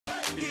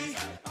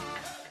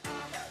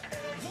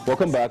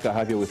Welcome back. I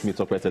have here with me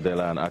Tope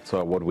Tedela, an actor,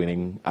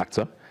 award-winning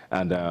actor.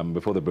 And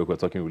before the break, we're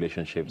talking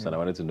relationships, and I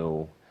wanted to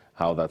know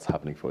how that's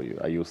happening for you.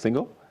 Are you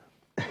single?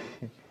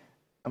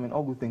 I mean,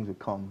 all good things will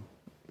come,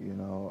 you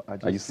know.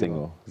 Are you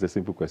single? It's a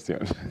simple question.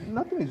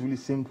 Nothing is really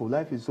simple.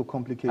 Life is so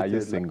complicated. Are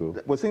you single?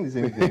 We're saying the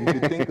same thing. If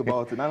you think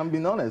about it, and I'm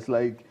being honest,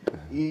 like,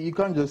 you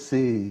can't just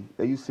say,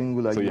 are you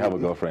single? Like, So you have a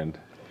girlfriend?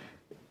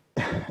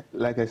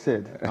 Like I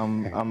said,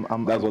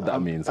 that's what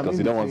that means, because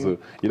you don't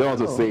want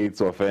to say it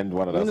to offend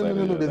one another.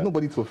 No, there's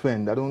nobody to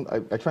offend.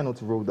 I try not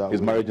to roll that.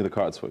 Is marriage in the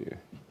cards for you?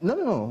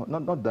 No,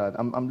 not that.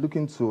 I'm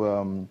looking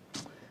to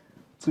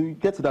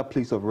get to that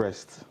place of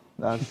rest.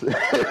 That's Who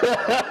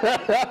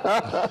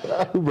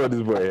brought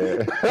this boy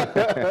here?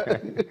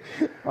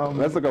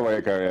 Let's talk about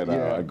your career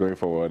now, going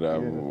forward.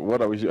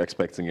 What are you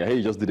expecting? Hey,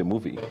 you just did a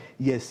movie.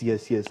 Yes.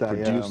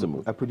 Produced a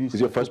movie. I produced.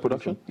 Is it your first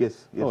production?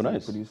 Yes. Oh,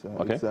 nice.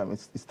 Okay.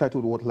 It's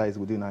titled What Lies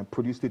Within. I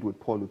produced it with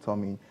Paul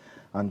Utomi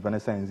and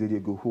Vanessa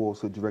Nzediego, who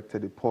also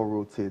directed it. Paul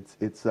wrote it.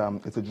 It's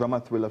a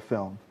drama thriller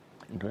film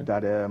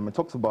that it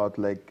talks about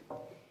like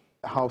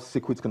how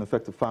secrets can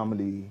affect a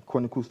family,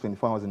 chronicles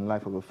 24 hours in the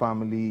life of a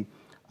family.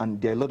 And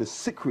there are a lot of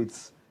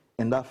secrets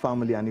in that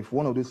family, and if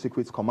one of those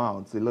secrets come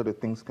out, a lot of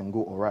things can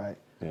go awry.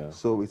 Yeah.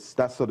 So it's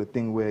that sort of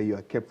thing where you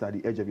are kept at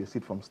the edge of your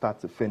seat from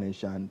start to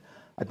finish, and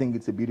I think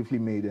it's a beautifully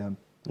made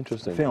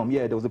interesting film.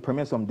 Yeah, there was a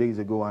premiere some days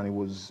ago, and it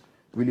was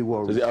really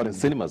well received. So is it out in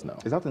cinemas now?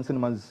 It's out in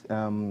cinemas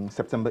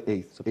September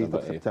 8th. 8th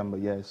of September,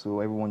 yeah. So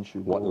everyone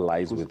should What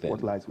Lies Within.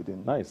 What Lies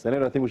Within. Nice. Any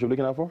other thing we should be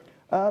looking out for?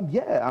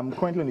 Yeah, I'm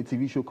currently on a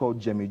TV show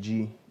called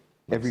G.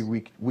 Every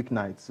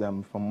weeknights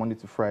from Monday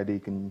to Friday. You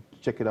can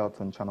check it out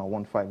on channel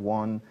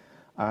 151.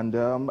 And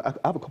I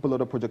have a couple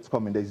other projects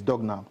coming. There's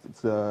Dog Napped.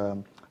 It's a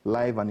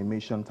live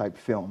animation type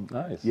film.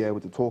 Nice. Yeah,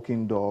 with a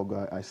talking dog.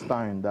 I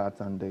star in that.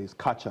 And there's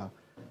Kacha,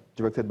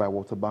 directed by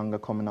Walter Banga,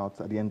 coming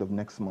out at the end of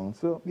next month.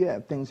 So yeah,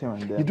 things here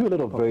and there. You do a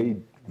lot of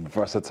very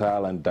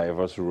versatile and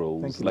diverse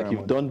roles. Thank you like very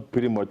you've much. done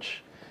pretty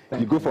much.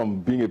 You go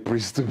from being a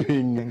priest to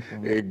being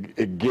a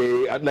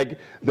gay. Like,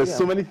 there's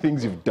so many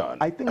things you've done.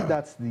 I think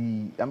that's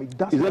the. I mean,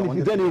 that's. Is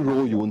there any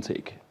role you won't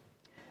take?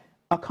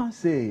 I can't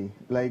say.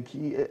 Like,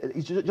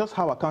 it's just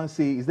how I can't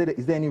say. Is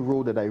there any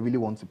role that I really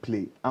want to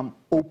play? I'm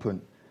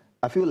open.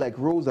 I feel like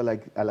roles are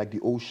like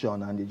the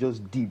ocean, and they're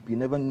just deep. You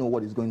never know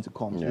what is going to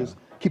come. So just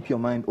keep your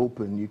mind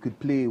open. You could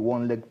play a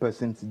one-legged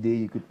person today.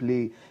 You could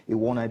play a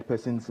one-eyed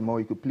person tomorrow.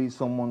 You could play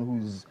someone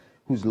who's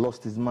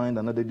lost his mind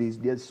another day.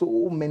 There's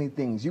so many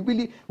things.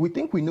 We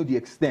think we know the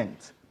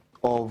extent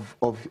of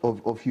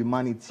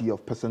humanity,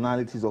 of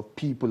personalities, of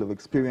people, of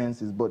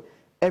experiences, but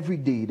every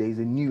day there is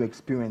a new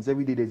experience.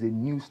 Every day there's a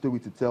new story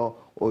to tell,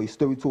 or a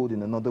story told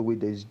in another way.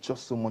 There's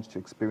just so much to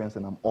experience,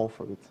 and I'm all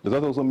for it. Does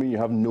that also mean you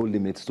have no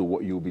limits to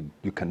what you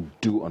can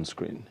do on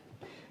screen?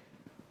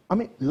 I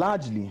mean,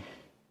 largely,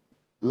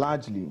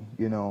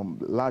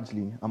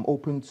 I'm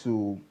open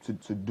to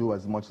do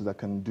as much as I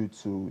can do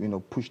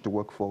to, push the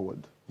work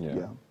forward.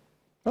 Yeah.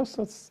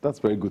 That's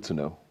very good to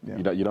know.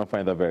 Yeah. You don't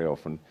find that very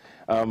often.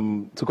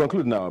 To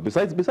conclude now,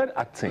 besides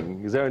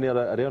acting,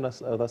 are there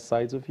other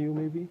sides of you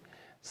maybe?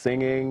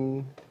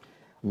 Singing,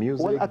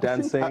 music,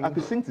 dancing? I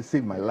could sing to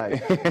save my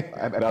life.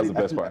 That's the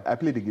best part. I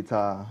play the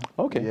guitar.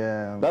 Okay.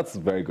 Yeah. That's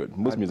very good.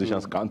 Most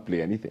musicians can't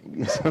play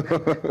anything.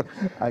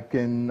 I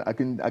can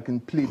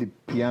play the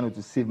piano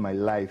to save my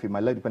life. If my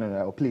life depends on it,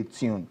 I'll play a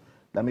tune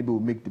that maybe will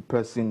make the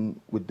person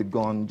with the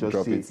gun just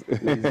drop say, it.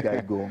 let this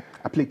guy go.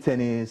 I play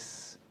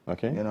tennis.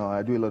 Okay.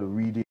 I do a lot of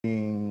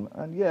reading,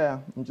 and yeah,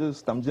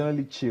 I'm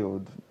generally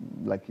chilled,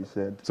 like you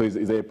said. So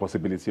is there a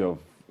possibility of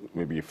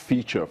maybe a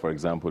feature, for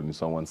example, in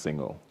someone's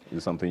single? Is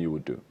it something you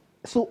would do?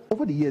 So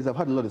over the years, I've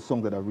had a lot of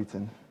songs that I've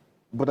written,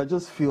 but I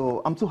just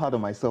feel I'm too hard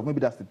on myself. Maybe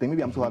that's the thing.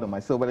 Maybe I'm too hard on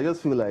myself, but I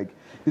just feel like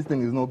this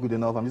thing is not good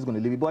enough. I'm just going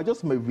to leave it. But I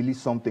just may release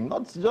something,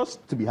 not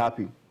just to be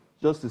happy,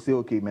 just to say,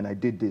 okay, man, I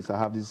did this. I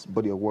have this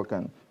body of work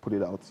and put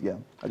it out. Yeah,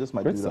 I just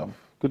might Great do stuff. that.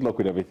 Good luck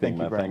with everything,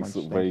 man. Thanks.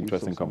 Much. Very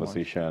interesting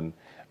conversation.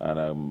 And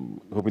I'm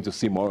hoping to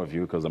see more of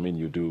you, because, I mean,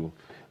 you do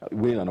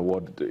win an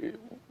award.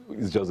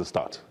 It's just a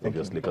start,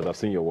 obviously, because I've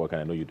seen your work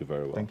and I know you do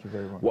very well. Thank you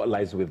very much. What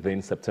Lies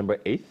Within, September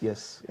 8th?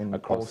 Yes, in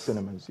all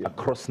cinemas. Yeah.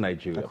 Across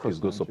Nigeria. Please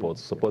go support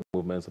the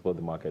movement, support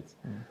the market,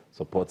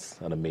 support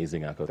an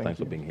amazing actor. Thanks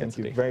for being here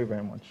today. Thank you very,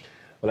 very much.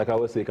 Well, like I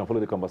always say, you can follow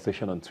the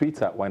conversation on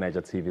Twitter at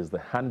YNigerTV is the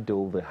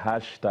handle, the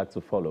hashtag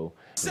to follow.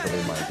 You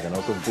can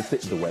also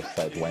visit the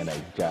website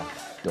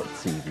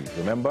yniger.tv.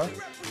 Remember,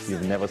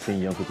 you've never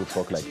seen young people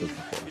talk like this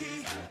before.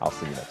 I'll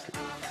see you next week.